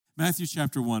Matthew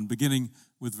chapter 1, beginning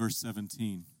with verse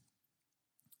 17.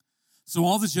 So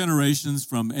all the generations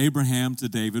from Abraham to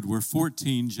David were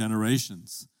 14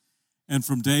 generations, and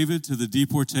from David to the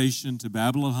deportation to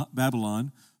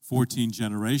Babylon, 14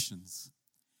 generations,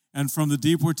 and from the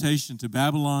deportation to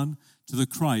Babylon to the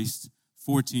Christ,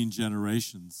 14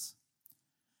 generations.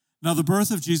 Now the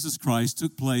birth of Jesus Christ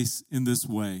took place in this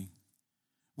way.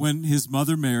 When his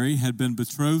mother Mary had been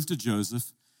betrothed to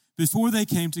Joseph, before they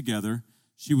came together,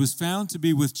 she was found to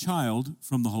be with child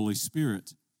from the Holy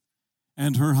Spirit.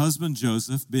 And her husband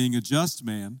Joseph, being a just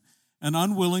man and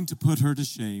unwilling to put her to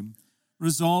shame,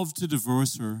 resolved to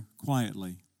divorce her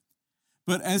quietly.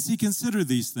 But as he considered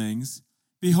these things,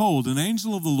 behold, an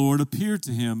angel of the Lord appeared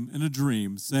to him in a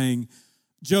dream, saying,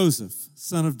 Joseph,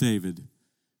 son of David,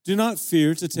 do not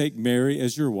fear to take Mary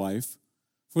as your wife,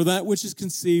 for that which is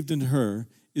conceived in her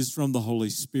is from the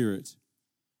Holy Spirit.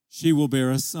 She will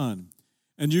bear a son,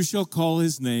 and you shall call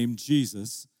his name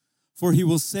Jesus, for he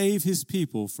will save his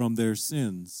people from their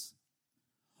sins.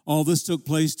 All this took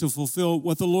place to fulfill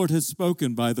what the Lord had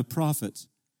spoken by the prophet.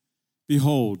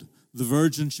 Behold, the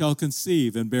virgin shall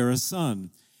conceive and bear a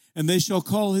son, and they shall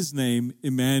call his name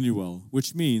Emmanuel,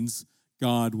 which means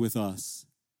God with us.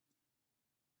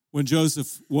 When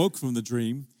Joseph woke from the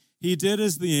dream, he did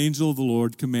as the angel of the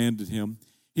Lord commanded him.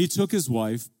 He took his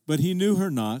wife, but he knew her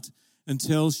not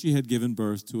until she had given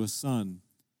birth to a son.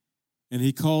 And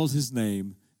he called his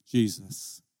name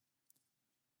Jesus.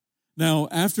 Now,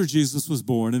 after Jesus was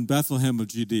born in Bethlehem of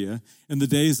Judea, in the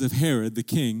days of Herod the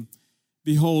king,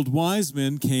 behold, wise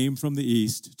men came from the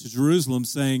east to Jerusalem,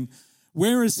 saying,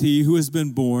 Where is he who has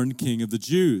been born King of the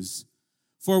Jews?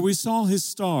 For we saw his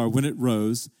star when it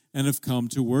rose, and have come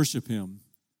to worship him.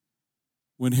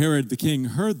 When Herod the king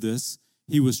heard this,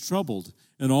 he was troubled,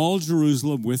 and all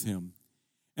Jerusalem with him.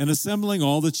 And assembling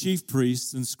all the chief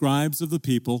priests and scribes of the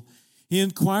people, he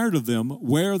inquired of them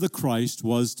where the Christ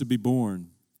was to be born.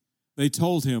 They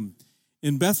told him,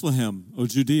 In Bethlehem, O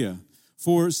Judea,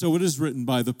 for so it is written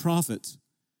by the prophet,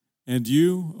 And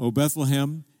you, O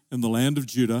Bethlehem, in the land of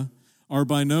Judah, are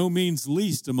by no means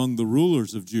least among the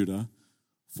rulers of Judah,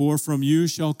 for from you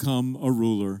shall come a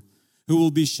ruler who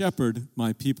will be shepherd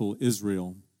my people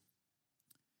Israel.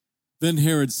 Then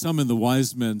Herod summoned the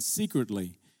wise men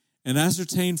secretly and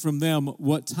ascertained from them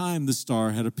what time the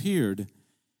star had appeared.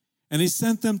 And he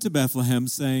sent them to Bethlehem,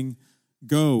 saying,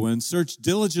 Go and search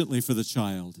diligently for the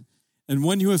child, and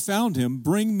when you have found him,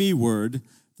 bring me word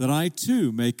that I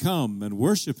too may come and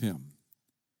worship him.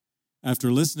 After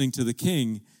listening to the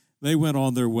king, they went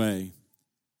on their way.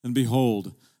 And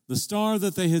behold, the star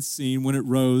that they had seen when it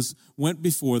rose went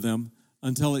before them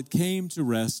until it came to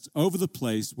rest over the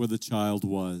place where the child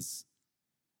was.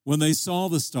 When they saw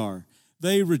the star,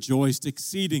 they rejoiced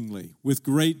exceedingly with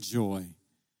great joy.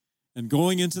 And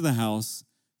going into the house,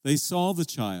 they saw the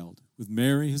child with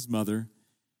Mary his mother,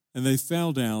 and they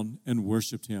fell down and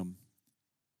worshipped him.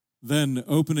 Then,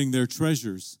 opening their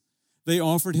treasures, they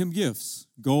offered him gifts,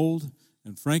 gold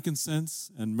and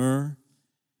frankincense and myrrh.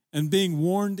 And being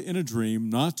warned in a dream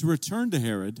not to return to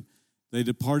Herod, they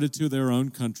departed to their own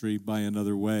country by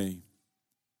another way.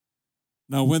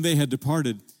 Now when they had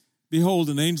departed, behold,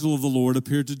 an angel of the Lord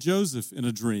appeared to Joseph in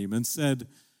a dream and said,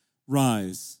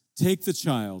 Rise, take the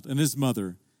child and his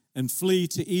mother, and flee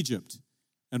to Egypt,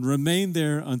 and remain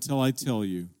there until I tell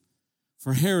you.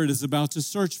 For Herod is about to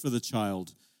search for the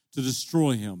child to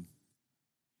destroy him.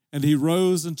 And he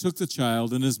rose and took the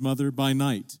child and his mother by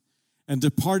night, and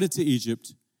departed to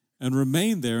Egypt, and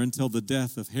remained there until the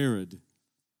death of Herod.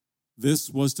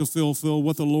 This was to fulfill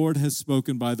what the Lord has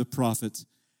spoken by the prophet,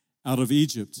 Out of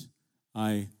Egypt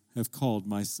I have called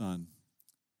my son.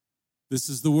 This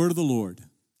is the word of the Lord.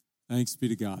 Thanks be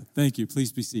to God. Thank you.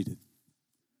 Please be seated.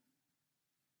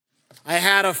 I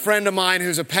had a friend of mine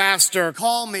who's a pastor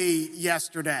call me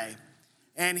yesterday,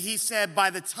 and he said, by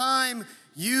the time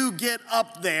you get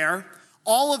up there,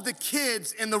 all of the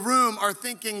kids in the room are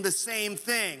thinking the same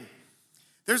thing.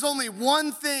 There's only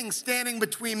one thing standing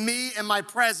between me and my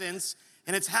presence,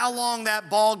 and it's how long that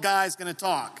bald guy's going to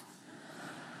talk.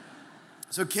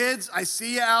 So kids, I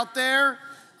see you out there.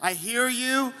 I hear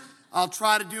you. I'll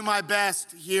try to do my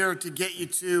best here to get you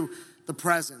to the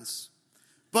presence.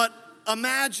 But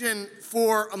imagine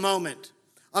for a moment.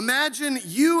 Imagine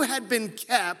you had been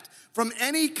kept from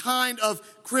any kind of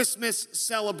Christmas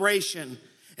celebration.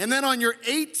 And then on your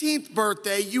 18th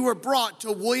birthday, you were brought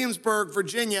to Williamsburg,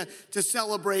 Virginia to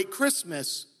celebrate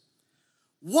Christmas.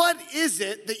 What is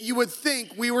it that you would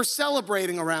think we were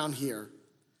celebrating around here?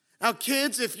 Now,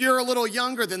 kids, if you're a little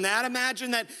younger than that,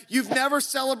 imagine that you've never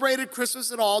celebrated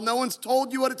Christmas at all. No one's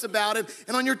told you what it's about. And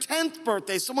on your 10th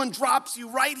birthday, someone drops you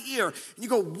right here. And you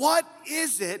go, what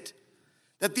is it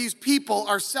that these people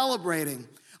are celebrating?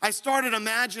 I started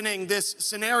imagining this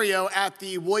scenario at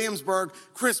the Williamsburg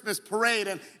Christmas parade.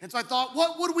 And so I thought,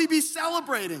 what would we be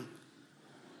celebrating?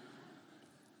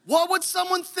 What would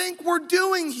someone think we're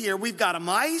doing here? We've got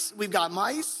mice.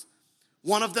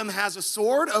 One of them has a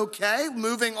sword. Okay,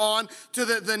 moving on to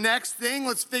the next thing.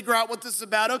 Let's figure out what this is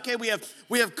about. Okay, we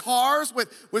have cars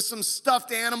with some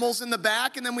stuffed animals in the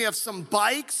back, and then we have some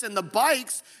bikes, and the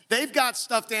bikes, they've got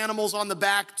stuffed animals on the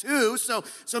back too. So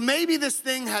maybe this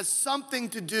thing has something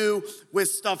to do with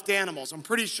stuffed animals. I'm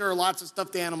pretty sure lots of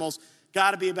stuffed animals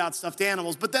got to be about stuffed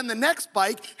animals. But then the next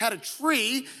bike had a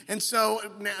tree, and so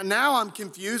now I'm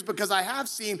confused because I have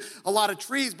seen a lot of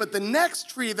trees, but the next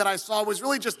tree that I saw was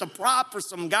really just a prop for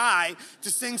some guy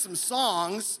to sing some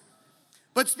songs.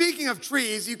 But speaking of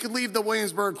trees, you could leave the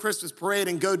Williamsburg Christmas Parade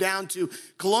and go down to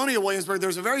Colonial Williamsburg.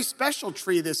 There's a very special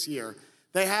tree this year.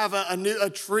 They have a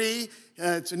tree.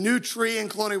 It's a new tree in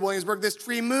Colonial Williamsburg. This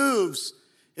tree moves.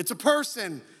 It's a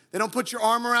person. They don't put your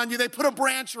arm around you. They put a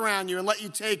branch around you and let you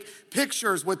take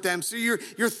pictures with them. So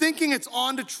you're thinking it's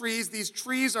on to trees. These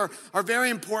trees are very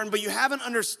important, but you haven't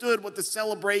understood what the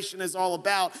celebration is all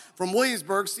about from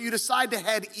Williamsburg, so you decide to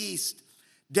head east,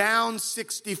 down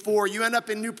 64. You end up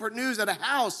in Newport News at a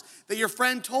house that your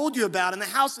friend told you about, and the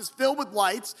house is filled with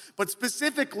lights, but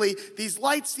specifically, these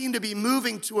lights seem to be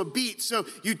moving to a beat. So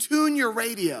you tune your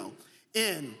radio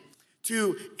in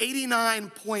to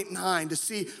 89.9 to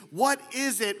see what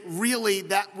is it really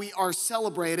that we are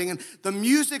celebrating. And the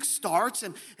music starts,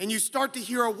 and you start to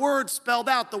hear a word spelled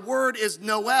out. The word is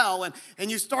Noel, and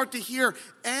you start to hear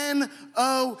N-O-E-L.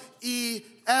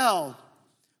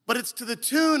 But it's to the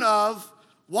tune of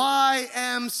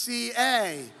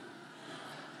YMCA.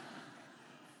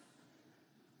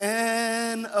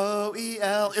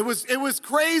 N-O-E-L. It was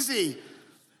crazy.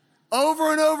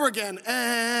 Over and over again,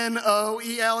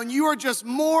 N-O-E-L, and you are just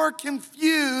more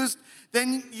confused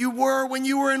than you were when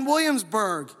you were in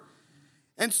Williamsburg.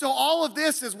 And so all of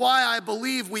this is why I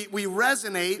believe we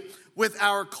resonate with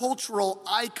our cultural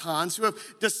icons who have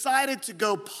decided to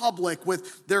go public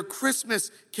with their Christmas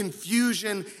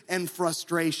confusion and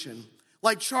frustration.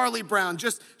 Like Charlie Brown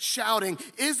just shouting,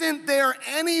 "Isn't there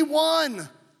anyone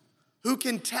who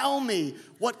can tell me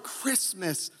what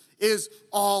Christmas is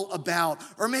all about?"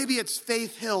 Or maybe it's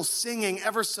Faith Hill singing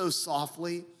ever so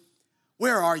softly,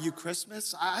 "Where are you,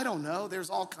 Christmas?" I don't know.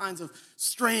 There's all kinds of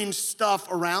strange stuff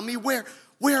around me. Where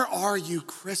are you,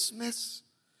 Christmas?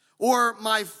 Or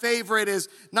my favorite is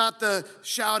not the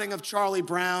shouting of Charlie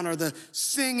Brown or the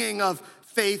singing of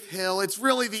Faith Hill. It's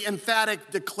really the emphatic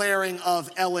declaring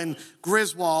of Ellen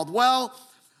Griswold. "Well,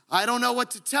 I don't know what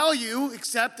to tell you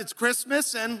except it's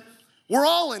Christmas and we're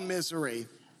all in misery."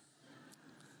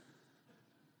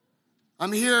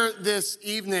 I'm here this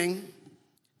evening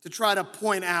to try to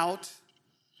point out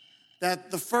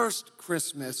that the first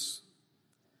Christmas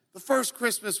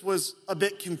was a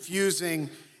bit confusing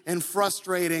and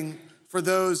frustrating for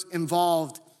those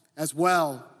involved as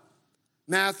well.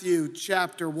 Matthew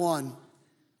chapter 1,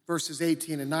 verses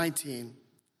 18 and 19.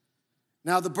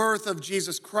 "Now the birth of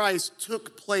Jesus Christ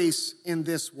took place in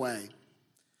this way.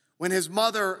 When his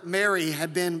mother Mary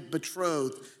had been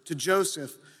betrothed to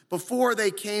Joseph, before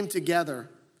they came together,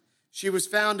 she was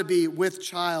found to be with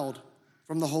child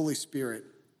from the Holy Spirit.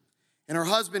 And her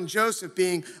husband Joseph,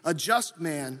 being a just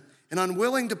man and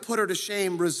unwilling to put her to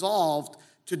shame, resolved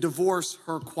to divorce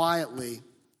her quietly."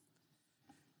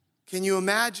 Can you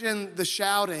imagine the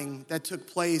shouting that took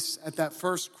place at that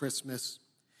first Christmas?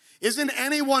 Isn't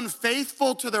anyone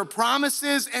faithful to their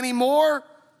promises anymore?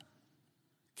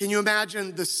 Can you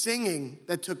imagine the singing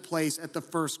that took place at the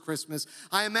first Christmas?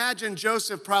 I imagine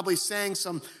Joseph probably sang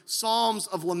some psalms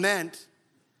of lament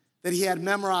that he had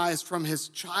memorized from his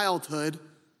childhood,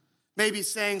 maybe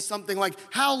saying something like,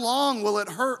 "How long will it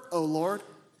hurt, O Lord?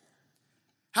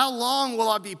 How long will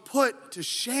I be put to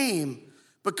shame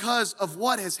because of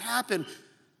what has happened?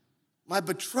 My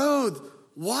betrothed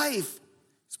wife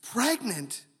is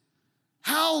pregnant.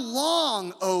 How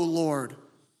long, O Lord?"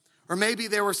 Or maybe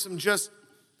there were some just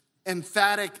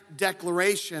emphatic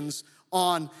declarations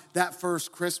on that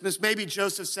first Christmas. Maybe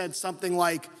Joseph said something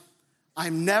like,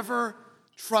 "I'm never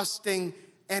trusting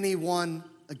anyone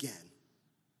again."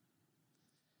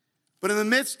 But in the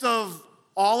midst of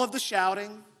all of the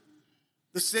shouting,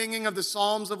 the singing of the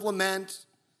Psalms of Lament,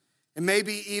 and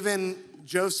maybe even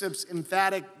Joseph's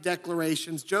emphatic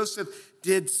declarations, Joseph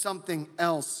did something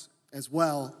else as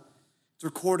well. It's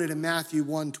recorded in Matthew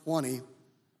 1:20.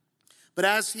 "But But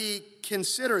as he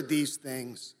considered these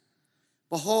things,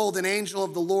 behold, an angel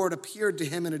of the Lord appeared to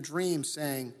him in a dream,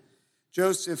 saying,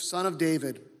 Joseph, son of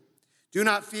David, do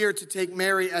not fear to take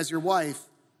Mary as your wife,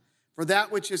 for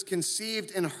that which is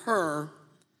conceived in her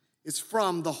is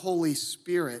from the Holy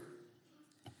Spirit.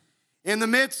 In the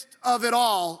midst of it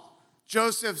all,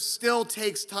 Joseph still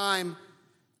takes time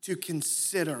to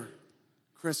consider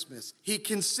Christmas. He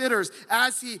considers,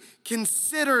 as he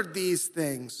considered these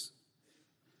things,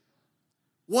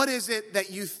 what is it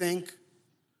that you think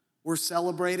we're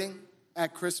celebrating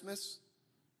at Christmas?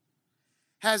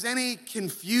 Has any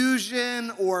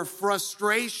confusion or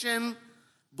frustration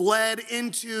bled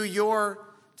into your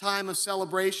time of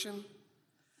celebration?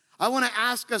 I want to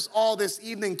ask us all this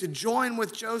evening to join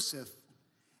with Joseph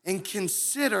and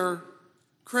consider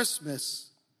Christmas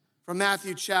from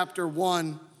Matthew chapter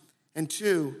 1 and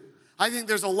 2. I think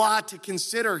there's a lot to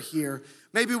consider here.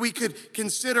 Maybe we could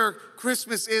consider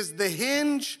Christmas is the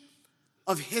hinge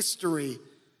of history.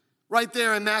 Right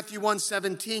there in Matthew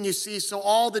 1:17, you see, so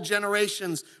all the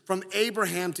generations from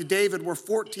Abraham to David were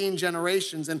 14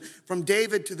 generations, and from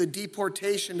David to the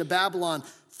deportation to Babylon,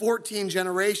 14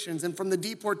 generations, and from the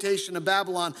deportation to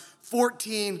Babylon,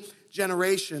 14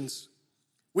 generations.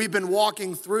 We've been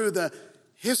walking through the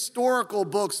historical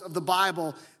books of the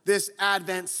Bible this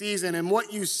Advent season, and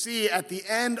what you see at the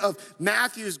end of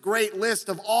Matthew's great list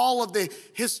of all of the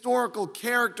historical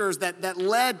characters that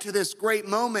led to this great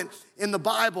moment in the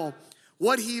Bible,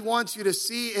 what he wants you to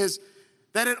see is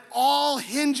that it all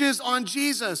hinges on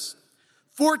Jesus.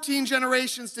 14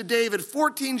 generations to David,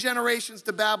 14 generations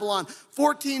to Babylon,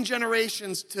 14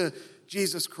 generations to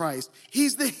Jesus Christ.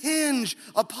 He's the hinge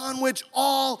upon which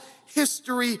all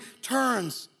history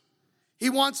turns. He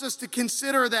wants us to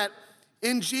consider that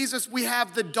in Jesus we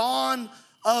have the dawn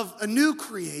of a new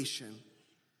creation.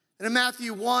 And in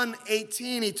Matthew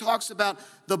 1:18, he talks about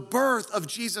the birth of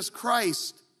Jesus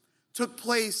Christ took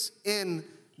place in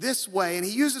this way. And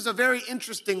he uses a very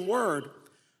interesting word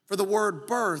for the word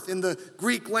birth. In the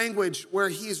Greek language where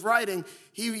he's writing,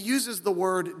 he uses the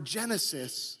word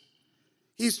Genesis.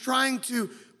 He's trying to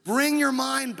bring your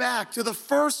mind back to the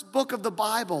first book of the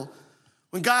Bible.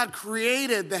 When God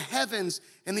created the heavens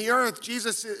and the earth,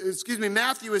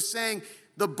 Matthew is saying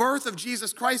the birth of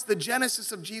Jesus Christ, the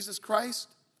genesis of Jesus Christ,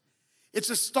 it's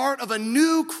a start of a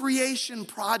new creation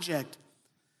project.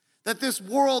 That this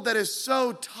world that is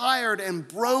so tired and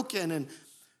broken and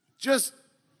just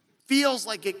feels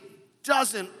like it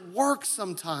doesn't work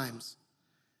sometimes,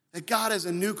 that God has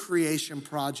a new creation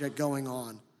project going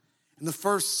on. And the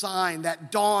first sign,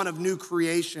 that dawn of new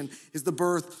creation, is the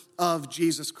birth of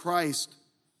Jesus Christ.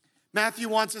 Matthew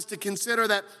wants us to consider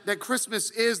that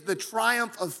Christmas is the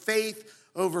triumph of faith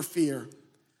over fear.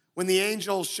 When the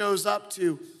angel shows up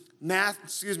to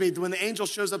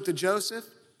Joseph,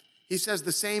 he says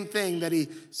the same thing that he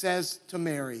says to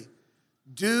Mary.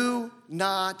 Do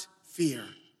not fear.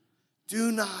 Do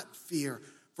not fear.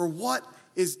 For what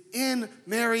is in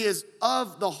Mary is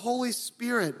of the Holy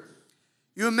Spirit.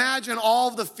 You imagine all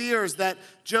of the fears that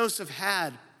Joseph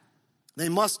had. They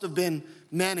must have been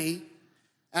many,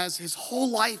 as his whole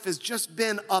life has just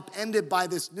been upended by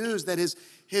this news that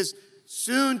his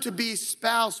soon-to-be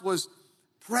spouse was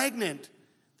pregnant.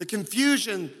 The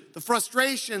confusion, the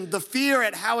frustration, the fear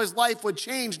at how his life would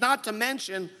change, not to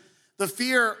mention the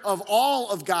fear of all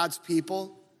of God's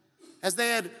people, as they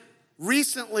had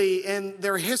recently in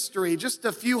their history, just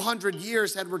a few hundred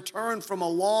years, had returned from a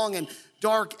long and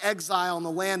dark exile in the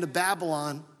land of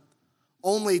Babylon,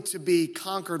 only to be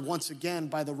conquered once again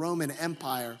by the Roman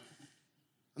Empire.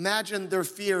 Imagine their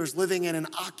fears living in an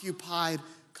occupied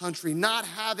country, not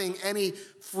having any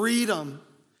freedom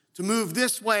to move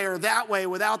this way or that way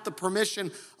without the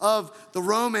permission of the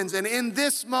Romans. And in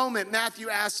this moment, Matthew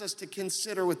asks us to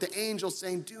consider with the angel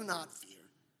saying, do not fear.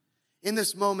 In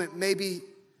this moment, maybe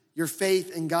your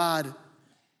faith in God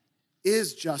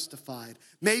is justified.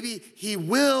 Maybe he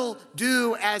will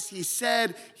do as he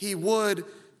said he would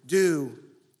do.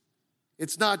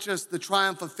 It's not just the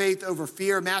triumph of faith over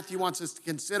fear. Matthew wants us to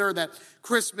consider that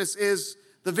Christmas is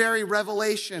the very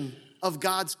revelation of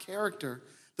God's character,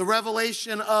 the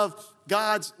revelation of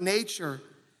God's nature,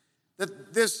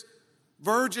 that this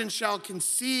virgin shall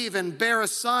conceive and bear a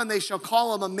son. They shall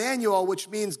call him Emmanuel, which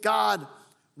means God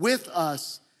with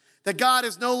us. That God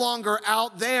is no longer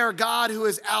out there. God who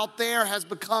is out there has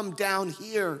become down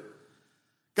here.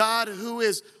 God who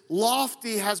is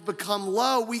lofty has become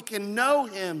low. We can know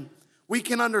him. We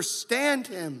can understand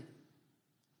him.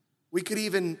 We could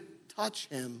even touch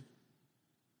him.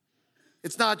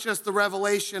 It's not just the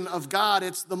revelation of God,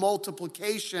 it's the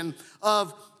multiplication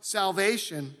of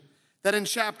salvation. That in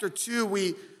chapter 2,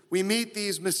 we we meet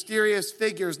these mysterious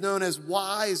figures known as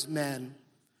wise men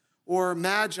or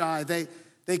magi.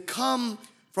 They come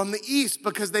from the east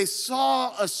because they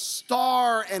saw a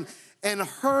star and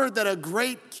heard that a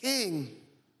great king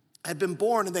had been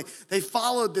born, and they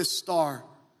followed this star.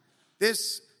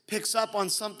 This picks up on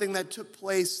something that took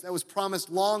place that was promised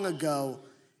long ago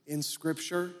in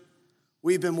Scripture.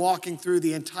 We've been walking through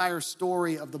the entire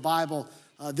story of the Bible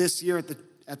this year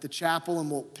at the chapel,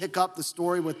 and we'll pick up the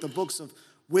story with the books of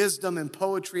wisdom and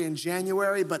poetry in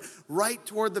January. But right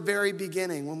toward the very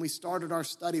beginning, when we started our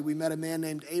study, we met a man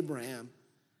named Abraham.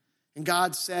 And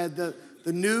God said, the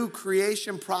new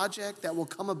creation project that will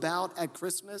come about at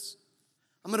Christmas,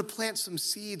 I'm going to plant some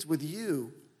seeds with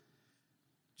you.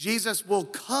 Jesus will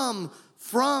come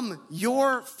from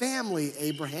your family,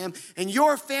 Abraham, and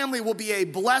your family will be a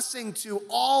blessing to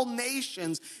all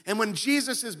nations. And when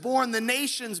Jesus is born, the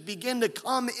nations begin to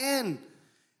come in,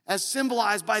 as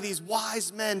symbolized by these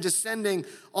wise men descending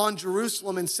on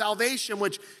Jerusalem. And salvation,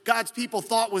 which God's people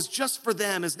thought was just for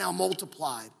them, is now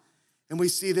multiplied. And we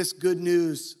see this good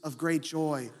news of great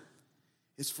joy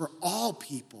is for all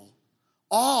people,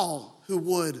 all who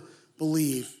would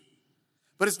believe.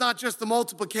 But it's not just the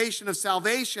multiplication of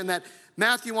salvation that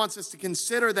Matthew wants us to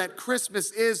consider, that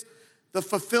Christmas is the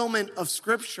fulfillment of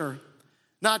Scripture.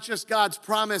 Not just God's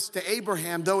promise to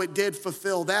Abraham, though it did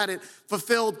fulfill that. It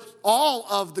fulfilled all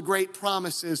of the great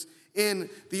promises in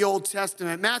the Old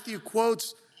Testament. Matthew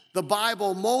quotes the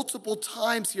Bible multiple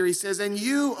times here. He says, "And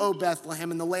you, O Bethlehem,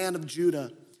 in the land of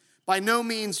Judah, by no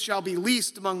means shall be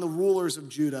least among the rulers of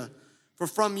Judah. For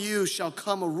from you shall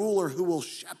come a ruler who will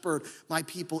shepherd my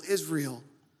people Israel."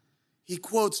 He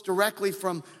quotes directly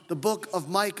from the book of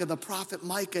Micah, the prophet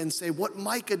Micah, and say what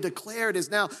Micah declared is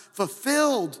now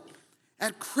fulfilled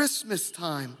at Christmas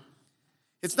time.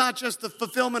 It's not just the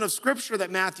fulfillment of Scripture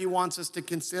that Matthew wants us to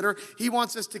consider. He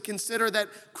wants us to consider that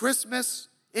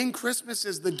in Christmas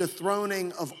is the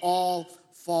dethroning of all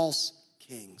false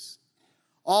kings.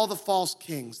 All the false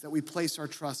kings that we place our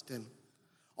trust in.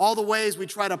 All the ways we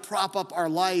try to prop up our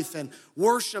life and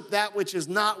worship that which is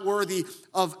not worthy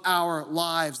of our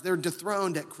lives. They're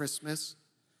dethroned at Christmas.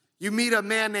 You meet a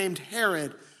man named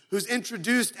Herod who's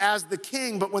introduced as the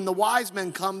king, but when the wise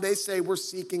men come, they say, we're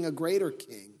seeking a greater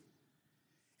king.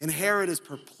 And Herod is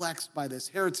perplexed by this.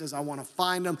 Herod says, I want to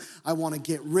find him. I want to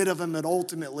get rid of him. And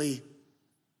ultimately,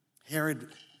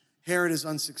 Herod is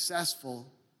unsuccessful.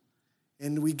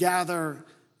 And we gather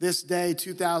this day,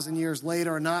 2,000 years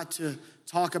later, not to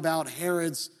talk about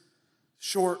Herod's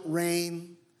short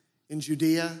reign in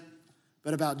Judea,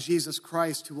 but about Jesus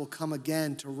Christ who will come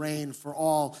again to reign for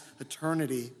all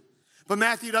eternity. But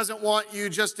Matthew doesn't want you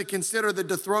just to consider the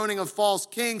dethroning of false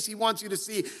kings. He wants you to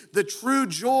see the true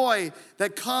joy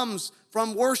that comes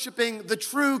from worshiping the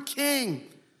true king.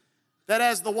 That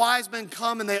as the wise men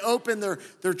come and they open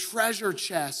their treasure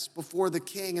chests before the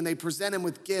king and they present him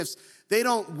with gifts, they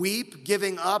don't weep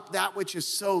giving up that which is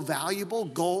so valuable,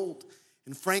 gold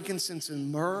and frankincense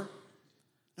and myrrh.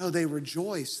 No, they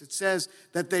rejoice. It says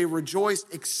that they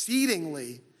rejoiced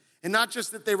exceedingly. And not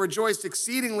just that they rejoiced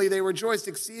exceedingly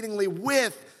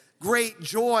with great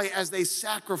joy as they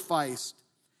sacrificed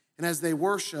and as they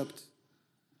worshiped.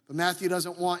 But Matthew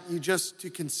doesn't want you just to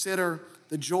consider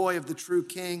the joy of the true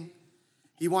king.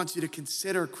 He wants you to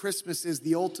consider Christmas is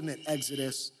the ultimate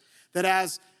exodus. That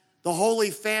as the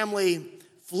Holy Family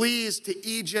flees to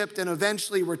Egypt and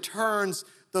eventually returns,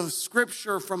 the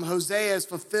scripture from Hosea is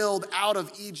fulfilled. Out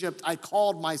of Egypt I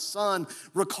called my son,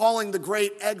 recalling the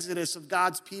great exodus of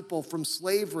God's people from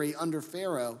slavery under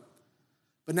Pharaoh.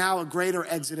 But now a greater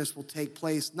exodus will take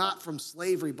place, not from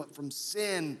slavery, but from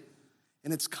sin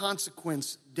and its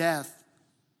consequence, death.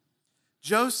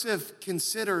 Joseph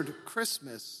considered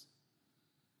Christmas.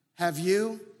 Have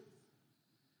you?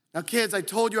 Now, kids, I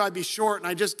told you I'd be short, and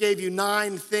I just gave you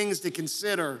 9 things to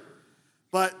consider.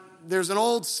 But there's an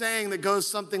old saying that goes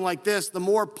something like this: the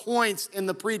more points in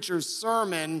the preacher's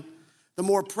sermon, the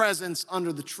more presents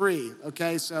under the tree.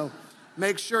 Okay, so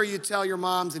make sure you tell your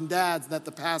moms and dads that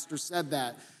the pastor said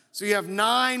that. So you have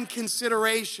 9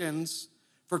 considerations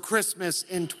for Christmas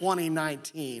in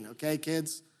 2019. Okay,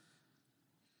 kids?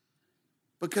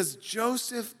 Because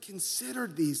Joseph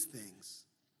considered these things.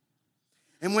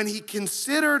 And when he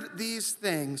considered these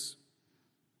things,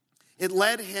 it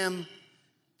led him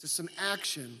to some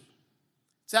action.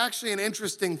 It's actually an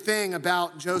interesting thing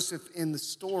about Joseph in the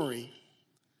story.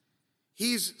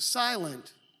 He's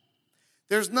silent.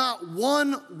 There's not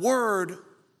one word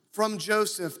from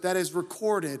Joseph that is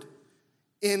recorded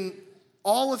in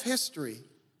all of history.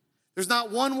 There's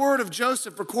not one word of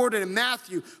Joseph recorded in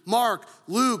Matthew, Mark,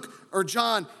 Luke, or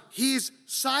John. He's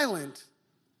silent.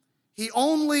 He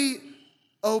only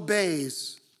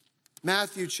obeys.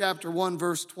 Matthew chapter 1,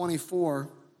 verse 24.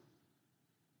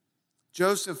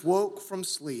 Joseph woke from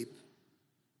sleep.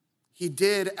 He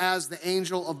did as the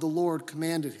angel of the Lord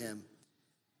commanded him.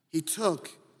 He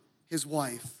took his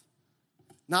wife.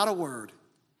 Not a word.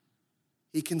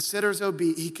 He considers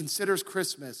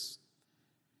Christmas,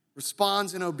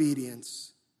 responds in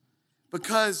obedience.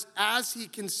 Because as he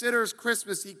considers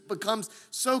Christmas, he becomes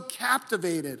so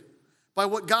captivated by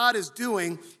what God is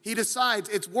doing, he decides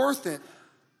it's worth it.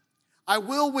 I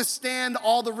will withstand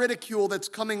all the ridicule that's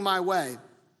coming my way.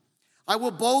 I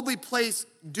will boldly place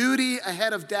duty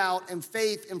ahead of doubt and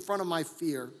faith in front of my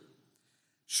fear.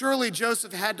 Surely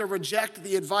Joseph had to reject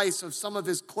the advice of some of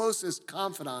his closest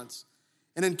confidants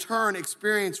and in turn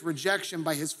experience rejection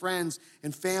by his friends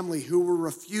and family who were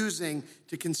refusing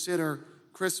to consider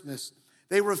Christmas.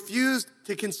 They refused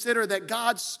to consider that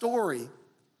God's story,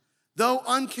 though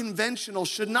unconventional,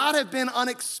 should not have been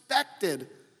unexpected,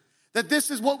 that this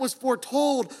is what was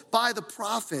foretold by the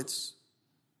prophets.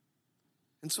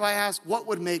 And so I ask, what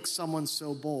would make someone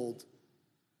so bold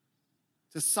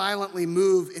to silently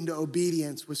move into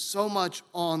obedience with so much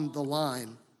on the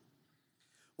line?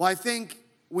 Well, I think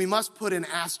we must put an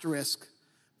asterisk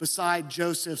beside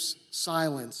Joseph's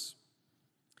silence.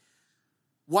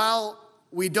 While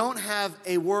we don't have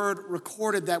a word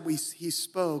recorded that he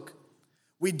spoke,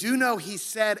 we do know he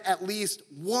said at least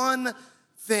one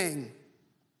thing.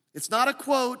 It's not a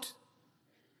quote,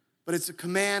 but it's a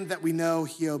command that we know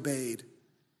he obeyed.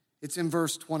 It's in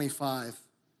verse 25.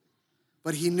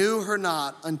 But he knew her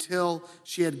not until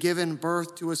she had given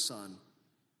birth to a son,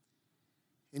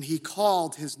 and he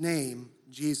called his name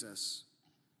Jesus.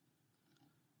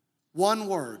 One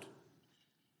word.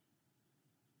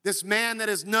 This man that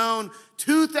is known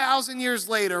 2,000 years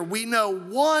later, we know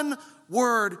one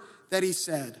word that he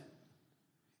said.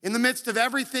 In the midst of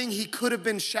everything he could have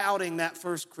been shouting that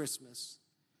first Christmas,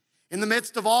 in the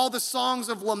midst of all the songs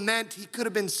of lament he could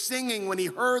have been singing when he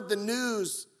heard the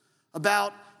news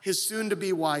about his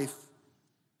soon-to-be wife,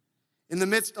 in the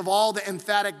midst of all the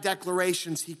emphatic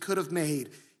declarations he could have made,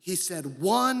 he said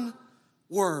one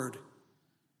word.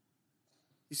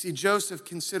 You see, Joseph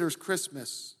considers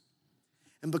Christmas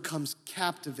and becomes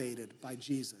captivated by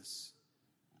Jesus.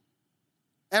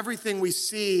 Everything we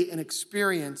see and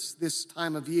experience this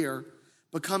time of year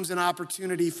becomes an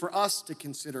opportunity for us to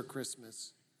consider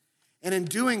Christmas. And in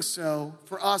doing so,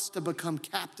 for us to become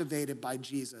captivated by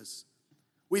Jesus.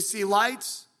 We see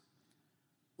lights,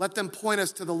 let them point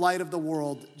us to the light of the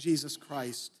world, Jesus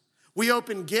Christ. We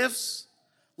open gifts,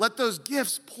 let those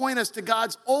gifts point us to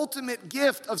God's ultimate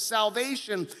gift of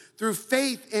salvation through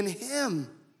faith in him.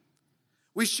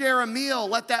 We share a meal,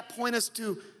 let that point us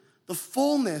to the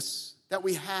fullness that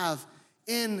we have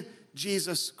in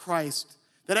Jesus Christ.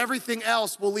 That everything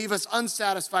else will leave us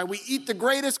unsatisfied. We eat the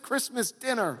greatest Christmas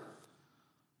dinner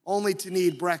only to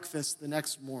need breakfast the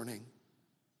next morning.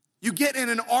 You get in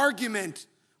an argument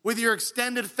with your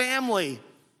extended family.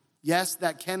 Yes,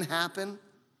 that can happen.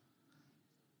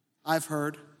 I've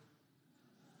heard.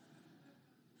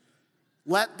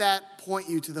 Let that point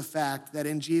you to the fact that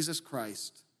in Jesus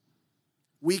Christ,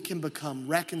 we can become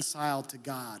reconciled to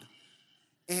God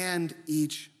and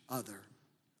each other.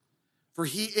 For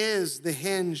he is the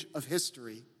hinge of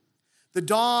history, the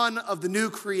dawn of the new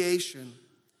creation,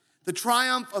 the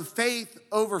triumph of faith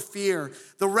over fear,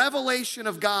 the revelation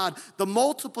of God, the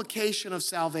multiplication of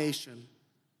salvation.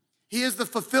 He is the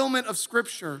fulfillment of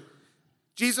Scripture.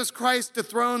 Jesus Christ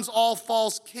dethrones all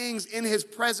false kings. In his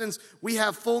presence, we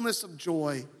have fullness of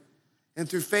joy. And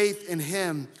through faith in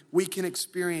him, we can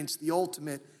experience the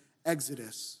ultimate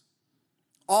exodus.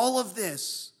 All of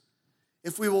this,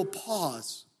 if we will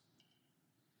pause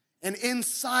and in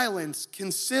silence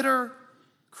consider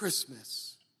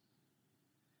Christmas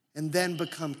and then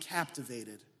become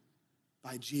captivated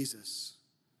by Jesus.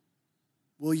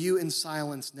 Will you in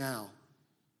silence now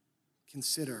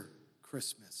consider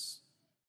Christmas?